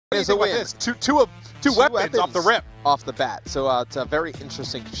Is a win. Two weapons off the rip. Off the bat. So it's a very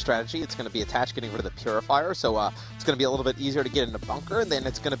interesting strategy. It's going to be attached getting rid of the Purifier. So it's going to be a little bit easier to get in the bunker. And then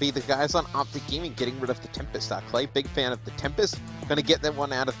it's going to be the guys on OpTic Gaming getting rid of the Tempest. Clay, big fan of the Tempest. Going to get that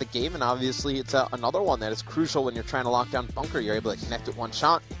one out of the game. And obviously it's another one that is crucial when you're trying to lock down bunker. You're able to connect it one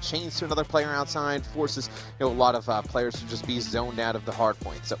shot, chains to another player outside, forces a lot of players to just be zoned out of the hard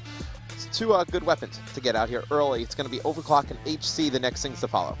point. So it's two good weapons to get out here early. It's going to be Overclock and HC, the next things to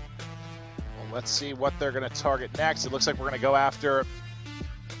follow. Well, let's see what they're going to target next. It looks like we're going to go after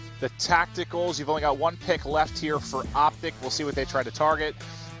the tacticals. You've only got one pick left here for OpTic. We'll see what they try to target.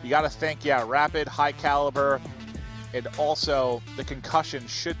 You got to think, yeah, rapid, high caliber, and also the concussion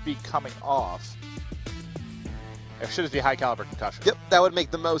should be coming off. It should just be high caliber concussion. Yep, that would make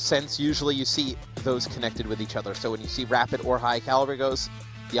the most sense. Usually you see those connected with each other. So when you see rapid or high caliber goes,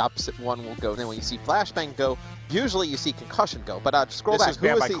 the opposite one will go. Then when you see flashbang go, usually you see concussion go. But scroll back. Who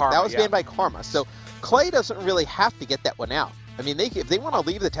was Karma, that was banned by Karma. So Clay doesn't really have to get that one out. I mean, if they want to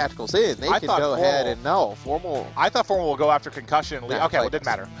leave the tacticals in, they can go ahead and Formal. I thought Formal will go after concussion and leave. Okay, well, it didn't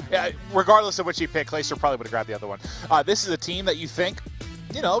matter. Yeah, regardless of which he picked, Clayster probably would have grabbed the other one. This is a team that you think,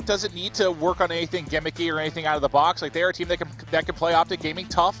 you know, doesn't need to work on anything gimmicky or anything out of the box. Like, they're a team that can play OpTic Gaming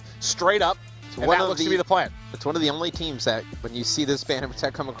tough, straight up, and that looks to be the plan. It's one of the only teams that when you see this ban and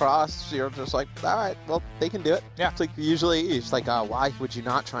protect come across, you're just like, all right, well, they can do it. Yeah. It's like usually it's like, why would you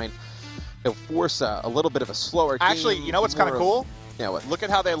not try and force a little bit of a slower game? Actually, you know what's kind of cool? Yeah, what? Look at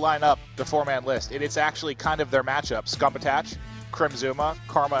how they line up the four-man list. It's actually kind of their matchup. Scump Attach, Crim Zuma,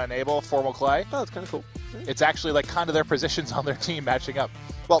 Karma Enable, Formal Clay. Oh, that's kind of cool. It's actually like kind of their positions on their team matching up.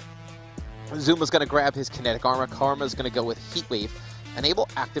 Well, Zuma's going to grab his kinetic armor. Karma's going to go with Heat Wave. Enable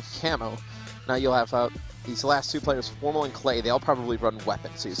active camo. Now you'll have these last two players, Formal and Clay. They'll probably run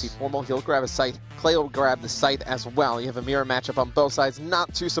weapons. So you see Formal, he'll grab a scythe. Clay will grab the scythe as well. You have a mirror matchup on both sides.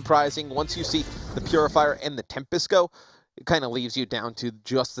 Not too surprising. Once you see the Purifier and the Tempest go, it kind of leaves you down to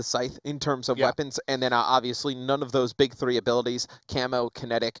just the scythe in terms of weapons. And then obviously none of those big three abilities, camo,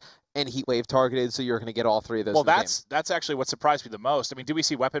 kinetic, and heat wave targeted. So you're going to get all three of those. Well, that's actually what surprised me the most. I mean, do we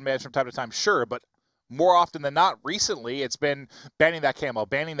see weapon bans from time to time? Sure, but more often than not, recently, it's been banning that camo,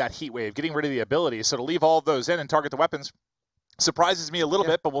 banning that heat wave, getting rid of the abilities. So to leave all of those in and target the weapons surprises me a little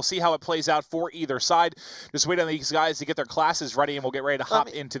bit, but we'll see how it plays out for either side. Just wait on these guys to get their classes ready, and we'll get ready to hop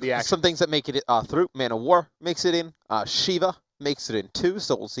into the action. Some things that make it through. Man of War makes it in. Shiva makes it in too,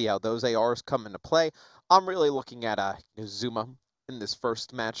 so we'll see how those ARs come into play. I'm really looking at Zuma in this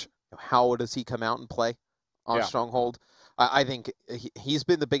first match. How does he come out and play on Stronghold? I think he's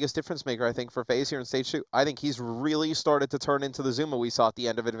been the biggest difference maker, I think, for FaZe here in Stage 2. I think he's really started to turn into the Zuma we saw at the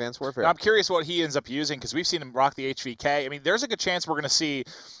end of Advanced Warfare. Now, I'm curious what he ends up using, because we've seen him rock the HVK. I mean, there's a good chance we're going to see,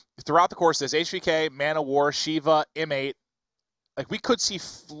 throughout the course of this, HVK, Man of War, Shiva, M8, like, we could see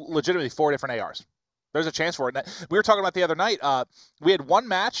legitimately 4 different ARs. There's a chance for it. We were talking about the other night, we had one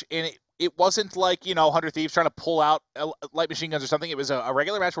match, and it wasn't like, you know, 100 Thieves trying to pull out light machine guns or something. It was a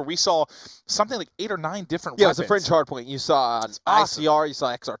regular match where we saw something like 8 or 9 different weapons. Yeah, it was a fringe hardpoint. You saw ICR, you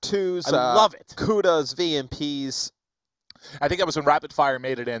saw XR2s. I love it. Kudas, VMPs. I think that was when Rapid Fire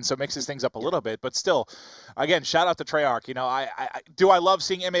made it in, so it mixes things up a little bit. But still, again, shout out to Treyarch. You know, I love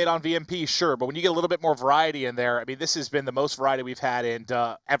seeing M8 on VMP? Sure, but when you get a little bit more variety in there, I mean, this has been the most variety we've had in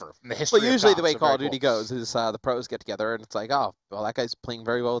ever in the history of usually COD, the way Call of Duty goes is the pros get together, and it's like, oh, well, that guy's playing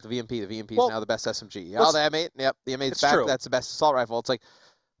very well with the VMP. The VMP is now the best SMG. Oh, the M8, yep, the M8's back. True. That's the best assault rifle. It's like,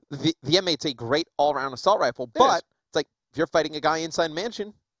 the M8's a great all-around assault rifle, but it's like, if you're fighting a guy inside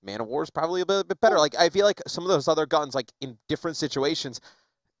Mansion, Man of War is probably a bit better. Like, I feel like some of those other guns, like, in different situations,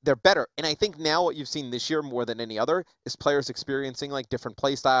 they're better. And I think now what you've seen this year more than any other is players experiencing, like, different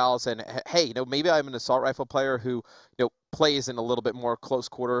play styles. And, hey, you know, maybe I'm an assault rifle player who, you know, plays in a little bit more close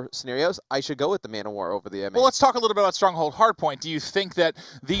quarter scenarios. I should go with the Man of War over the M8. Well, let's talk a little bit about Stronghold Hardpoint. Do you think that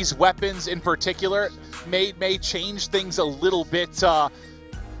these weapons in particular may change things a little bit?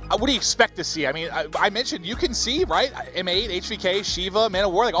 What do you expect to see? I mean, I mentioned you can see, right? M8, HVK, Shiva, Man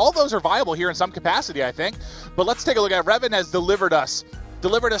of War, like all those are viable here in some capacity, I think. But let's take a look at it. Revan has delivered us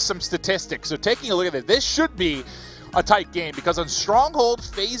some statistics. So taking a look at this should be a tight game, because on Stronghold,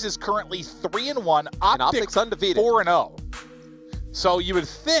 FaZe is currently 3-1, OpTic's undefeated, 4-0. So you would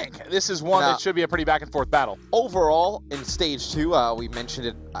think this is one that should be a pretty back and forth battle. Overall, in Stage 2, we mentioned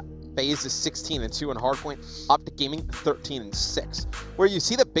it. FaZe is 16-2 in Hardpoint, OpTic Gaming 13-6. Where you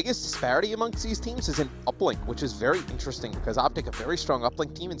see the biggest disparity amongst these teams is in uplink, which is very interesting because OpTic, a very strong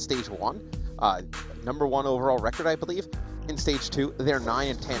uplink team in Stage 1, #1 overall record, I believe. In Stage 2, they're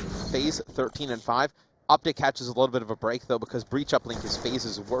 9-10. FaZe 13-5. OpTic catches a little bit of a break though, because Breach uplink is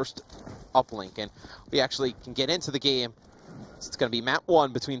FaZe's worst uplink, and we actually can get into the game It's going to be map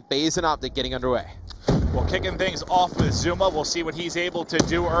 1 between FaZe and OpTic getting underway. Well, kicking things off with Zuma. We'll see what he's able to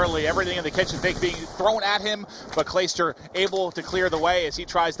do early. Everything in the kitchen being thrown at him, but Clayster able to clear the way as he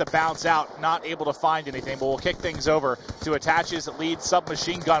tries to bounce out, not able to find anything. But we'll kick things over to Attach's lead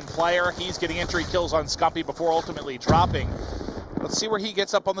submachine gun player. He's getting entry kills on Scumpy before ultimately dropping. Let's see where he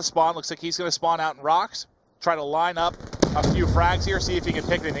gets up on the spawn. Looks like he's going to spawn out in rocks. Try to line up a few frags here, see if he can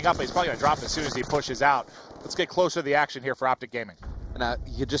pick anything up. But he's probably going to drop as soon as he pushes out. Let's get closer to the action here for OpTic Gaming. And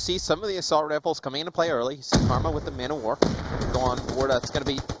you just see some of the assault rifles coming into play early. You see Karma with the Man of War. Go on board. It's going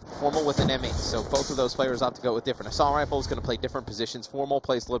to be Formal with an M8. So both of those players opt to go with different assault rifles. Going to play different positions. Formal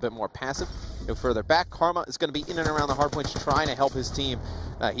plays a little bit more passive. Go further back. Karma is going to be in and around the hard points trying to help his team.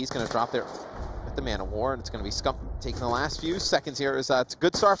 He's going to drop there with the Man of War, and it's going to be Scump taking the last few seconds here. It's a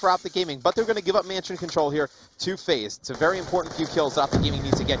good start for OpTic Gaming, but they're going to give up mansion control here to FaZe. It's a very important few kills OpTic Gaming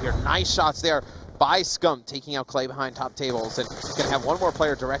needs to get here. Nice shots there by Scump, taking out Clay behind top tables, and he's going to have one more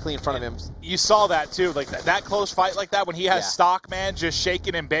player directly in front of him. You saw that too, like that close fight like that when he has stock, man, just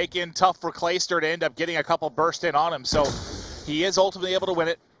shaking and baking. Tough for Clayster to end up getting a couple burst in on him, so he is ultimately able to win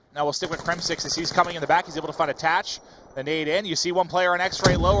it. Now we'll stick with Krem6 as he's coming in the back. He's able to find Attach. The nade in. You see one player on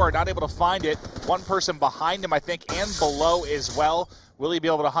X-ray lower, not able to find it. One person behind him, I think, and below as well. Will he be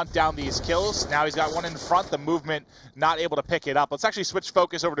able to hunt down these kills? Now he's got one in front. The movement not able to pick it up. Let's actually switch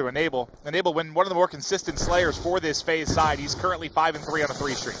focus over to Enable. Enable, when one of the more consistent slayers for this FaZe side. He's currently 5-3 on a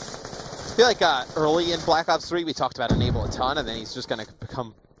 3 streak. I feel like early in Black Ops 3, we talked about Enable a ton, and then he's just going to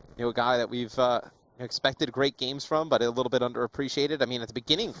become a guy that we've expected great games from, but a little bit underappreciated. I mean, at the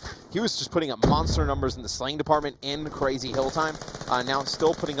beginning, he was just putting up monster numbers in the slaying department and crazy hill time. Now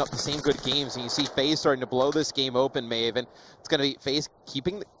still putting up the same good games, and you see FaZe starting to blow this game open, Maeve, and it's going to be FaZe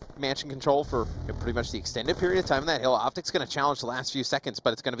keeping the mansion control for pretty much the extended period of time in that hill. OpTic's going to challenge the last few seconds,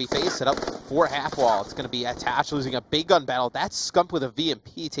 but it's going to be FaZe set up for half wall. It's going to be Attach losing a big gun battle. That's Scump with a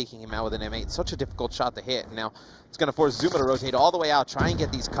VMP taking him out with an M8. Such a difficult shot to hit. Now it's going to force Zuma to rotate all the way out, try and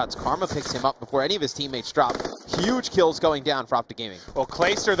get these cuts. Karma picks him up before any of his teammates drop. Huge kills going down for OpTic Gaming. Well,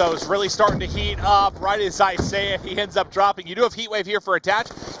 Clayster, though, is really starting to heat up. Right as I say it, he ends up dropping. You do have Heatwave here for Attach.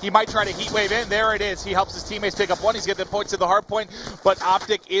 He might try to Heatwave in. There it is. He helps his teammates pick up one. He's getting the points to the hard point, but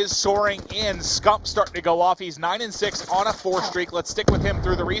OpTic is soaring in. Scump starting to go off. He's 9-6 on a 4 streak. Let's stick with him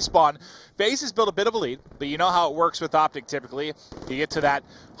through the respawn. FaZe has built a bit of a lead, but you know how it works with OpTic typically. You get to that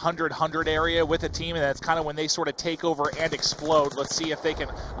 100-100 area with a team, and that's kind of when they sort of take over and explode. Let's see if they can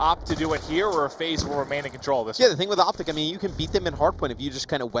opt to do it here or if FaZe will remain in control of this. Yeah, the thing with OpTic, I mean, you can beat them in hardpoint if you just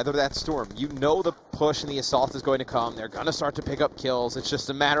kind of weather that storm. You know the push and the assault is going to come. They're going to start to pick up kills. It's just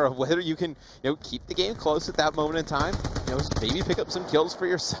a matter of whether you can, keep the game close at that moment in time. Maybe pick up some kills for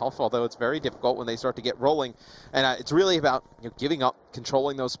yourself, although it's very difficult when they start to get rolling. And it's really about giving up,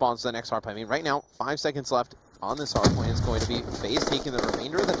 controlling those spawns to the next hardpoint. I mean, right now, 5 seconds left on this hardpoint. It's going to be FaZe taking the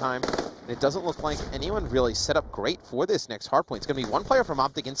remainder of the time. And it doesn't look like anyone really set up great for this next hardpoint. It's going to be one player from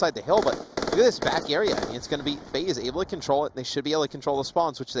OpTic inside the hill, but look at this back area. I mean, it's going to be FaZe able to control it. They should be able to control the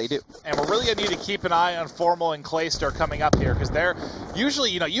spawns, which they do. And we're really going to need to keep an eye on Formal and Clayster coming up here, because they're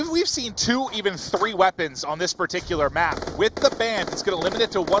usually, we've seen 2, even 3 weapons on this particular map. With the band, it's going to limit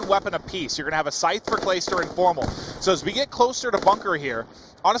it to 1 weapon apiece. You're going to have a Scythe for Clayster and Formal. So as we get closer to bunker here,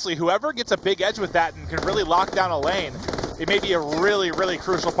 honestly, whoever gets a big edge with that and can really lock down a lane, it may be a really, really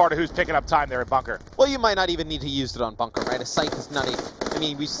crucial part of who's picking up time there at bunker. Well, you might not even need to use it on bunker, right? A Scythe is not a... I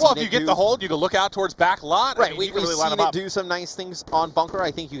mean, we've seen Well, if you get the hold, you can look out towards back lot. Right, I mean, we've really seen it do some nice things on bunker. I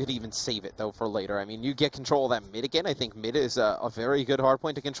think you could even save it, though, for later. I mean, you get control of that mid again. I think mid is a very good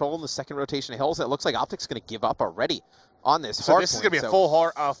hardpoint to control in the second rotation of hills. It looks like OpTic's going to give up already on this hardpoint. So this is going to be a full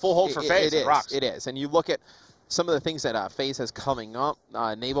hold for FaZe. It is, and you look at some of the things that FaZe has coming up.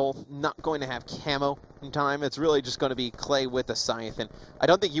 Naval not going to have camo in time. It's really just going to be Clay with the Scythe. And I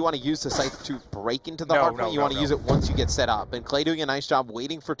don't think you want to use the Scythe to break into the hardpoint. You want to use it once you get set up. And Clay doing a nice job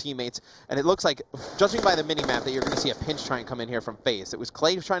waiting for teammates. And it looks like, judging by the mini-map, that you're going to see a pinch try and come in here from FaZe. It was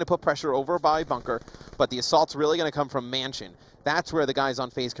Clay trying to put pressure over by bunker, but the assault's really going to come from mansion. That's where the guys on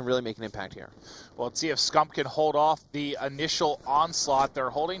FaZe can really make an impact here. Well, let's see if Scump can hold off the initial onslaught.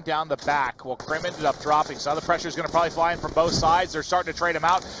 They're holding down the back. Well, Krim ended up dropping, so the pressure is going to probably fly in from both sides. They're starting to trade him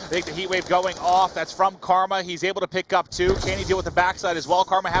out. I think the heat wave going off. That's from Karma. He's able to pick up 2. Can he deal with the backside as well?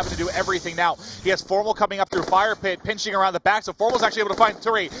 Karma having to do everything now. He has Formal coming up through Fire Pit, pinching around the back, so Formal's actually able to find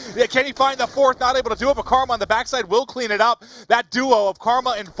 3. Can he find the 4th? Not able to do it, but Karma on the backside will clean it up. That duo of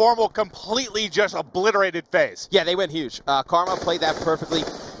Karma and Formal completely just obliterated FaZe. Yeah, they went huge. Karma played that perfectly.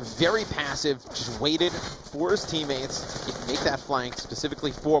 Very passive, just waited for his teammates to make that flank,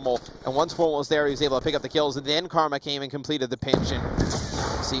 specifically Formal. And once Formal was there, he was able to pick up the kills. And then Karma came and completed the pinch. And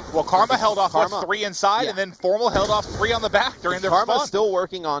see. Well, Karma held off what, 3 inside, and then Formal held off 3 on the back during their Karma's still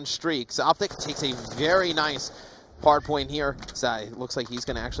working on streaks. OpTic takes a very nice hard point here. So it looks like he's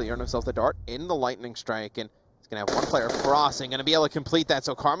going to actually earn himself the dart in the lightning strike, and he's going to have one player crossing, going to be able to complete that.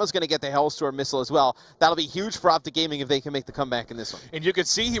 So Karma's going to get the Hellstorm missile as well. That'll be huge for OpTic Gaming if they can make the comeback in this one. And you could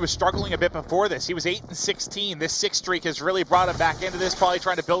see he was struggling a bit before this. He was 8-16. This 6 streak has really brought him back into this, probably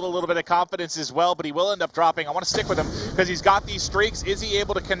trying to build a little bit of confidence as well, but he will end up dropping. I want to stick with him because he's got these streaks. Is he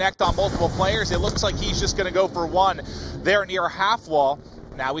able to connect on multiple players? It looks like he's just going to go for one there near half wall.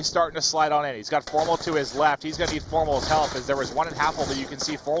 Now he's starting to slide on in. He's got Formal to his left. He's going to need Formal's help, as there was one in half wall that you can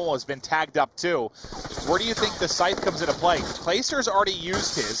see Formal has been tagged up too. Where do you think the Scythe comes into play? Placer's already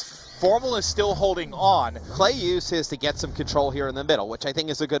used his. Formal is still holding on. Clay used his to get some control here in the middle, which I think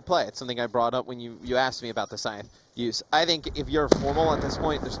is a good play. It's something I brought up when you asked me about the Scythe use. I think if you're Formal at this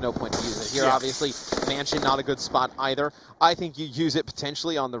point, there's no point to use it. Here, obviously, Mansion, not a good spot either. I think you use it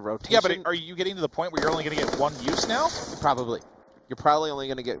potentially on the rotation. Yeah, but are you getting to the point where you're only going to get one use now? Probably. You're probably only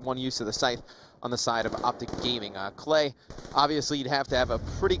going to get one use of the Scythe on the side of OpTic Gaming. Clay, obviously, you'd have to have a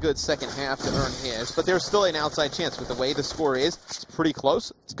pretty good second half to earn his, but there's still an outside chance. With the way the score is, it's pretty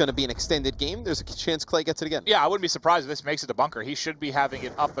close. It's going to be an extended game. There's a chance Clay gets it again. Yeah, I wouldn't be surprised if this makes it to bunker. He should be having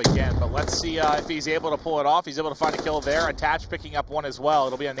it up again, but let's see if he's able to pull it off. He's able to find a kill there. Attach picking up one as well.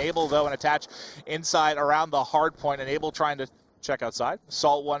 It'll be Enable, though, and Attach inside around the hard point. Enable trying to check outside.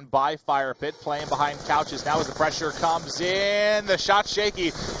 Assault one by Fire Pit, playing behind couches. Now as the pressure comes in, the shot's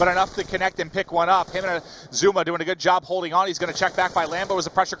shaky, but enough to connect and pick one up. Him and Zuma doing a good job holding on. He's going to check back by Lambo as the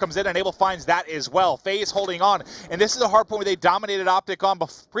pressure comes in. Enable finds that as well. FaZe holding on. And this is a hard point where they dominated OpTic on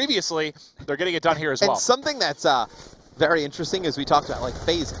previously. They're getting it done here as well. And something that's very interesting as we talked about, like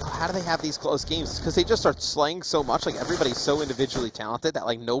FaZe, how do they have these close games? Because they just start slaying so much. Like everybody's so individually talented that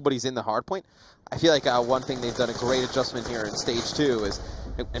like nobody's in the hard point. I feel like one thing they've done a great adjustment here in stage 2 is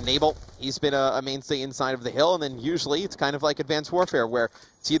Enable. He's been a mainstay inside of the hill, and then usually it's kind of like Advanced Warfare where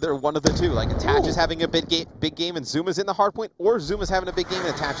it's either one of the two. Like Attach is having a big game and Zuma's in the hard point, or Zuma's having a big game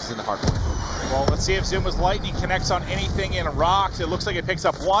and Attach is in the hard point. Well, let's see if Zuma's Lightning connects on anything in rocks. It looks like it picks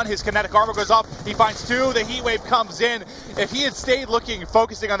up one. His kinetic armor goes up. He finds 2. The heat wave comes in. If he had stayed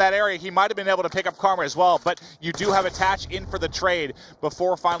focusing on that area, he might have been able to pick up Karma as well. But you do have Attach in for the trade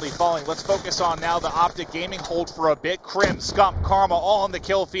before finally falling. Let's focus on now the OpTic Gaming hold for a bit. Crim, Scump, Karma all on the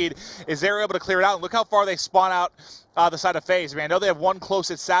kill feed as they're able to clear it out. And look how far they spawn out the side of FaZe. I mean, I know they have one close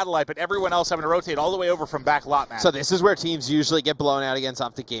at satellite, but everyone else having to rotate all the way over from back lot, man. So this is where teams usually get blown out against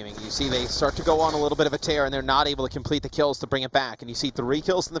OpTic Gaming. You see they start to go on a little bit of a tear, and they're not able to complete the kills to bring it back. And you see 3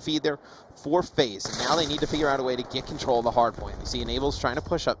 kills in the feed there for FaZe. And now they need to figure out a way to get control of the hard point. You see Enable's trying to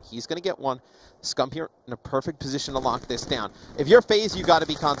push up. He's going to get one. Scump here in a perfect position to lock this down. If you're FaZe, you got to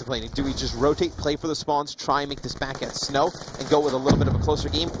be contemplating. Do we just rotate, play for the spawns, try and make this back at Snow, and go with a little bit of a closer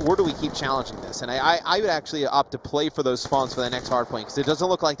game, or do we keep challenging this? And I would actually opt to play for those spawns for the next hard point, because it doesn't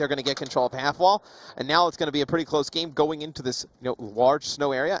look like they're going to get control of half wall, and now it's going to be a pretty close game going into this large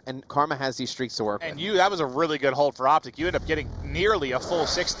Snow area, and Karma has these streaks to work with. And that was a really good hold for OpTic. You end up getting nearly a full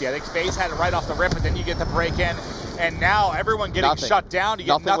 60. I think FaZe had it right off the rip, but then you get the break in, and now everyone getting shut down. You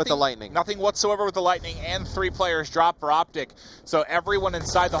get nothing with the Lightning. Nothing whatsoever with the Lightning, and 3 players drop for OpTic. So everyone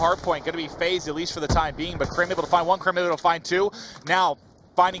inside the hard point going to be FaZe, at least for the time being, but Crim able to find 1, Crim able to find 2. Now,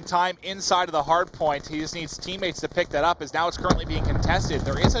 finding time inside of the hard point. He just needs teammates to pick that up, as now it's currently being contested.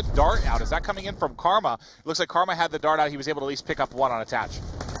 There is a dart out. Is that coming in from Karma? It looks like Karma had the dart out. He was able to at least pick up 1 on Attach.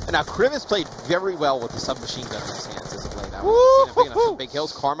 And now Crim has played very well with the submachine gun in his hands as of late. Now we've seen him picking up some big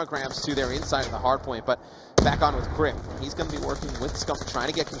hills. Karma grabs 2 there inside of the hard point, but back on with Crim. He's going to be working with Scump, trying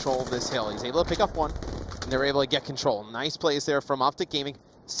to get control of this hill. He's able to pick up 1, and they're able to get control. Nice plays there from OpTic Gaming.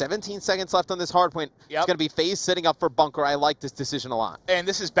 17 seconds left on this hard point. It's going to be FaZe sitting up for bunker. I like this decision a lot. And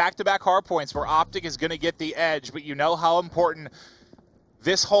this is back-to-back hard points where OpTic is going to get the edge, but you know how important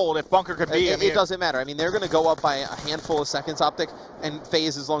this hold, if bunker could be. It doesn't matter. I mean, they're going to go up by a handful of seconds, OpTic, and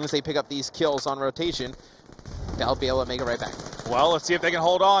FaZe, as long as they pick up these kills on rotation, they'll be able to make it right back. Well, let's see if they can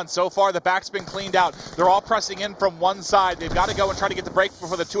hold on. So far, the back's been cleaned out. They're all pressing in from one side. They've got to go and try to get the break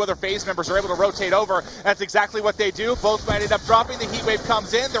before the 2 other FaZe members are able to rotate over. That's exactly what they do. Both might end up dropping. The heat wave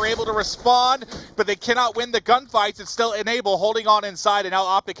comes in. They're able to respond, but they cannot win the gunfights. It's still Enable holding on inside, and now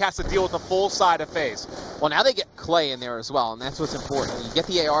OpTic has to deal with the full side of FaZe. Well, now they get Clay in there as well, and that's what's important. You get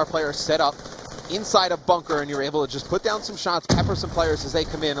the AR player set up inside a bunker, and you're able to just put down some shots, pepper some players as they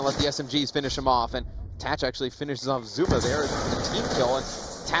come in, and let the SMGs finish them off. And Attach actually finishes off Zuma there, the team kill, and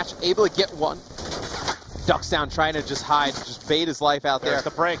Attach able to get 1. Ducks down, trying to just hide, just bait his life out there. There's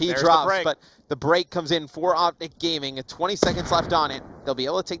the break. He drops, but the break comes in for OpTic Gaming. 20 seconds left on it. They'll be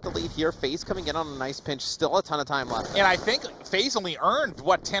able to take the lead here. FaZe coming in on a nice pinch. Still a ton of time left. And I think FaZe only earned,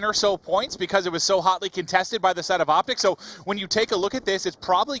 what, 10 or so points because it was so hotly contested by the side of OpTic. So when you take a look at this, it's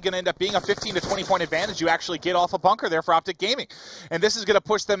probably going to end up being a 15 to 20 point advantage you actually get off a bunker there for OpTic Gaming. And this is going to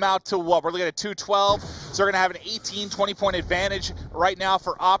push them out to what? We're looking at 212. So they're going to have an 18, 20 point advantage right now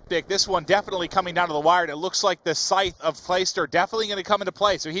for OpTic. This one definitely coming down to the wire. And it looks like the scythe of Clayster definitely going to come into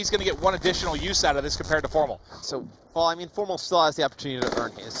play. So he's going to get one additional use out of this compared to Formal. So, well, I mean, Formal still has the opportunity to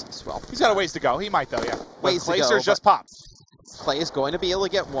earn his as well. He's got a ways to go. He might, though, yeah. Ways to go. Clayster's just popped. Clay is going to be able to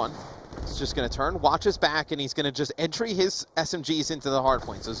get one. He's just going to turn, watches back, and he's going to just entry his SMGs into the hard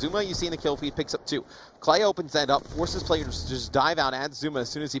point. So Zuma, you see in the kill feed, picks up 2. Clay opens that up, forces players to just dive out at Zuma as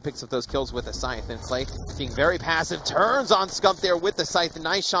soon as he picks up those kills with a scythe. And Clay, being very passive, turns on Scump there with the scythe.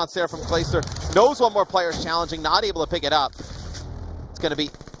 Nice shots there from Clayster. Knows one more player is challenging, not able to pick it up. It's going to be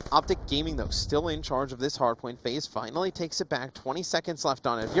OpTic Gaming, though, still in charge of this hardpoint. FaZe finally takes it back. 20 seconds left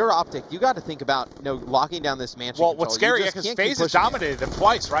on it. If you're OpTic, you got to think about, locking down this mansion. Well, what's scary is because FaZe has dominated them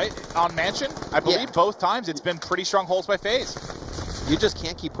twice, right? On mansion, I believe both times it's been pretty strong holds by FaZe. You just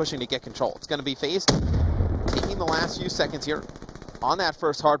can't keep pushing to get control. It's going to be FaZe taking the last few seconds here on that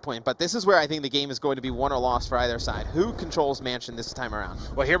first hardpoint, but this is where I think the game is going to be won or lost for either side. Who controls mansion this time around?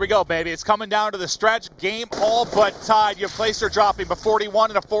 Well, here we go, baby. It's coming down to the stretch. Game all but tied. You have Clayster dropping, but 41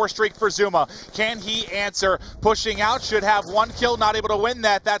 and a 4 streak for Zuma. Can he answer? Pushing out, should have 1 kill, not able to win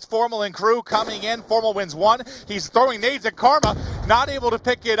that. That's Formal and crew coming in. Formal wins 1. He's throwing nades at Karma, not able to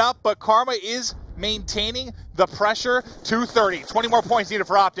pick it up, but Karma is maintaining the pressure. 230, 20 more points needed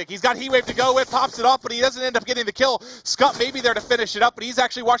for OpTic. He's got Heatwave to go with, pops it off, but he doesn't end up getting the kill. Scott may be there to finish it up, but he's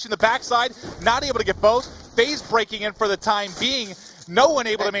actually watching the backside, not able to get both. FaZe breaking in for the time being. No one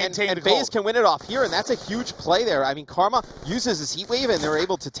able to maintain and FaZe can win it off here, and that's a huge play there. I mean, Karma uses his Heatwave, and they're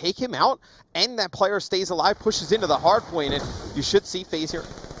able to take him out, and that player stays alive, pushes into the hard point, and you should see FaZe here.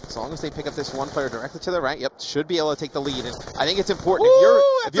 As long as they pick up this one player directly to the right, should be able to take the lead. And I think it's important.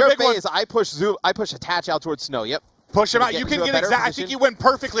 If you're FaZe, I push Attach out towards Snow. Push him out. You can get exactly. I think you win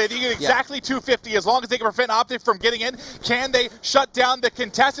perfectly. I think you get exactly 250 as long as they can prevent OpTic from getting in. Can they shut down the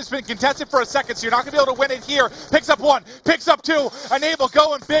contest? It's been contested for a second, so you're not going to be able to win it here. Picks up 1, picks up 2. Enable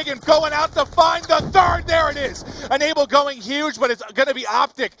going big and going out to find the 3rd. There it is. Enable going huge, but it's going to be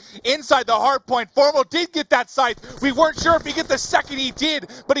OpTic inside the hard point. Formal did get that scythe. We weren't sure if he get the second. He did,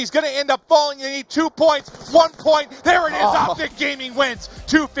 but he's going to end up falling. They need 2 points, 1 point. There it is. OpTic Gaming wins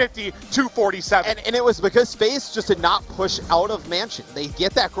 250, 247. And it was because FaZe just did not push out of mansion. They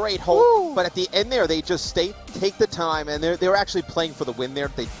get that great hold, but at the end there, they just take the time, and they were actually playing for the win there.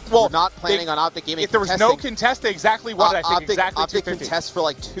 They were not planning on OpTic Gaming. If there was no contest, they exactly won it. I think exactly OpTic contests for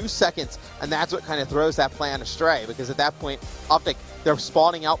like 2 seconds, and that's what kind of throws that plan astray, because at that point, OpTic, they're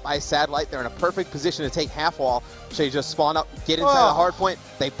spawning out by satellite. They're in a perfect position to take half wall. So they just spawn up, get inside the hard point.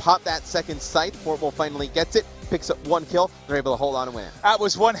 They pop that second scythe. Formal finally gets it, picks up 1 kill. They're able to hold on and win it. That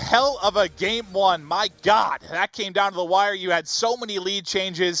was one hell of a game 1. My God, that came down to the wire. You had so many lead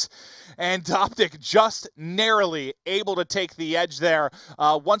changes, and OpTic just narrowly able to take the edge there.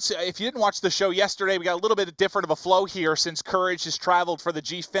 If you didn't watch the show yesterday, we got a little bit different of a flow here since Courage has traveled for the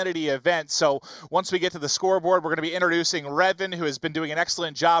Gfinity event. So once we get to the scoreboard, we're going to be introducing Revan, who has been doing an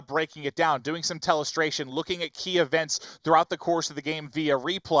excellent job breaking it down, doing some telestration, looking at key events throughout the course of the game via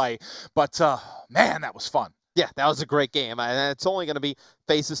replay. But man, that was fun. Yeah, that was a great game. And it's only going to be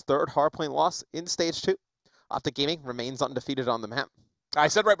FaZe's 3rd hardpoint loss in Stage 2. OpTic Gaming remains undefeated on the map. I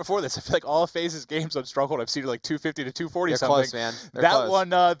said right before this, I feel like all of FaZe's games I've struggled, I've seen like 250 to 240 something. Close, man. That close. One,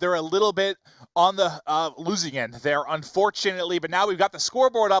 they're a little bit on the losing end there, unfortunately. But now we've got the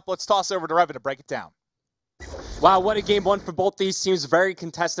scoreboard up. Let's toss over to Revan to break it down. Wow, what a game 1 for both these teams. Very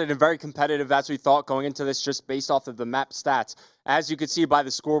contested and very competitive, as we thought going into this, just based off of the map stats. As you can see by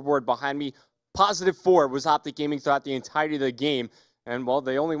the scoreboard behind me, +4 was OpTic Gaming throughout the entirety of the game. And, well,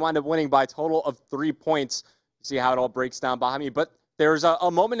 they only wound up winning by a total of 3 points. See how it all breaks down behind me. But there's a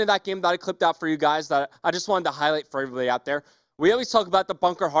moment in that game that I clipped out for you guys that I just wanted to highlight for everybody out there. We always talk about the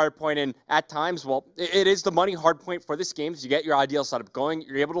bunker hardpoint, and at times, well, it is the money hardpoint for this game. So you get your ideal setup going.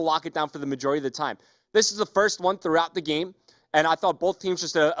 You're able to lock it down for the majority of the time. This is the first one throughout the game, and I thought both teams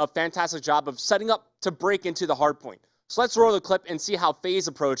just did a fantastic job of setting up to break into the hardpoint. So let's roll the clip and see how FaZe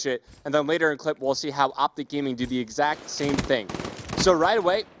approach it, and then later in the clip, we'll see how OpTic Gaming do the exact same thing. So right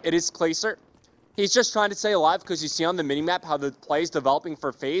away, it is Clayster. He's just trying to stay alive because you see on the minimap how the play is developing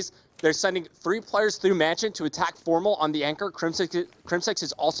for FaZe. They're sending 3 players through Mansion to attack Formal on the anchor. Crimsix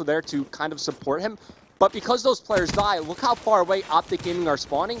is also there to kind of support him. But because those players die, look how far away OpTic Gaming are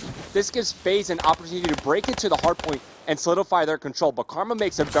spawning. This gives FaZe an opportunity to break into the hardpoint and solidify their control. But Karma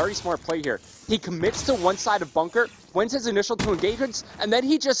makes a very smart play here. He commits to one side of bunker, wins his initial 2 engagements, and then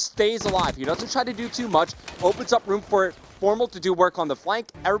he just stays alive. He doesn't try to do too much, opens up room for Formal to do work on the flank.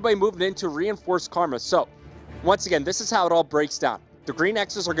 Everybody moving in to reinforce Karma. So, once again, this is how it all breaks down. The green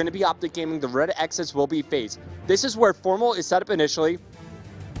X's are going to be OpTic Gaming. The red X's will be FaZe. This is where Formal is set up initially.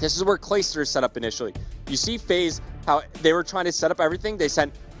 This is where Clayster is set up initially. You see FaZe, how they were trying to set up everything. They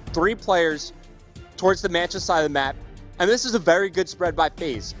sent 3 players towards the Mansion side of the map. And this is a very good spread by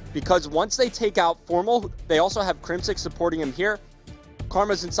FaZe, because once they take out Formal, they also have Crimsic supporting him here.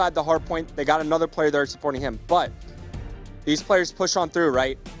 Karma's inside the hard point. They got another player there supporting him. But these players push on through,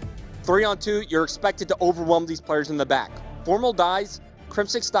 right? 3-on-2, you're expected to overwhelm these players in the back. Formal dies,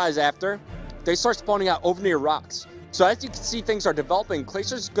 Crimsic dies after. They start spawning out over near rocks. So as you can see, things are developing.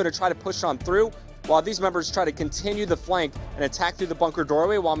 Clayster's going to try to push on through, while these members try to continue the flank and attack through the bunker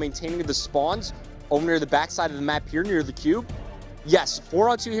doorway while maintaining the spawns over near the backside of the map here near the cube. Yes,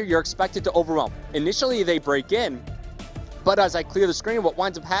 4-on-2 here, you're expected to overwhelm. Initially, they break in, but as I clear the screen, what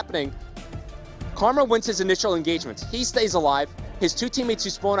winds up happening, Karma wins his initial engagements. He stays alive. His 2 teammates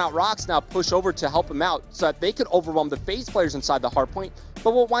who spawn out rocks now push over to help him out so that they could overwhelm the FaZe players inside the hardpoint.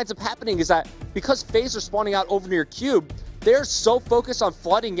 But what winds up happening is that because FaZe are spawning out over near cube, they're so focused on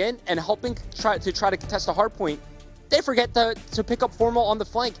flooding in and helping try to contest the hardpoint, they forget to pick up Formal on the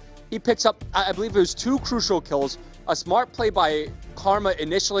flank. He picks up, I believe it was 2 crucial kills. A smart play by Karma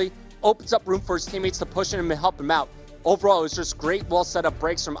initially opens up room for his teammates to push him and help him out. Overall, it was just great, well set up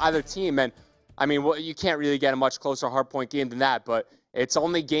breaks from either team. And I mean, you can't really get a much closer hardpoint game than that, but it's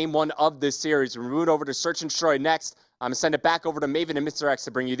only game 1 of this series. We're moving over to Search and Destroy next. I'm going to send it back over to Maven and Mr. X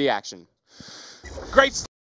to bring you the action. Great.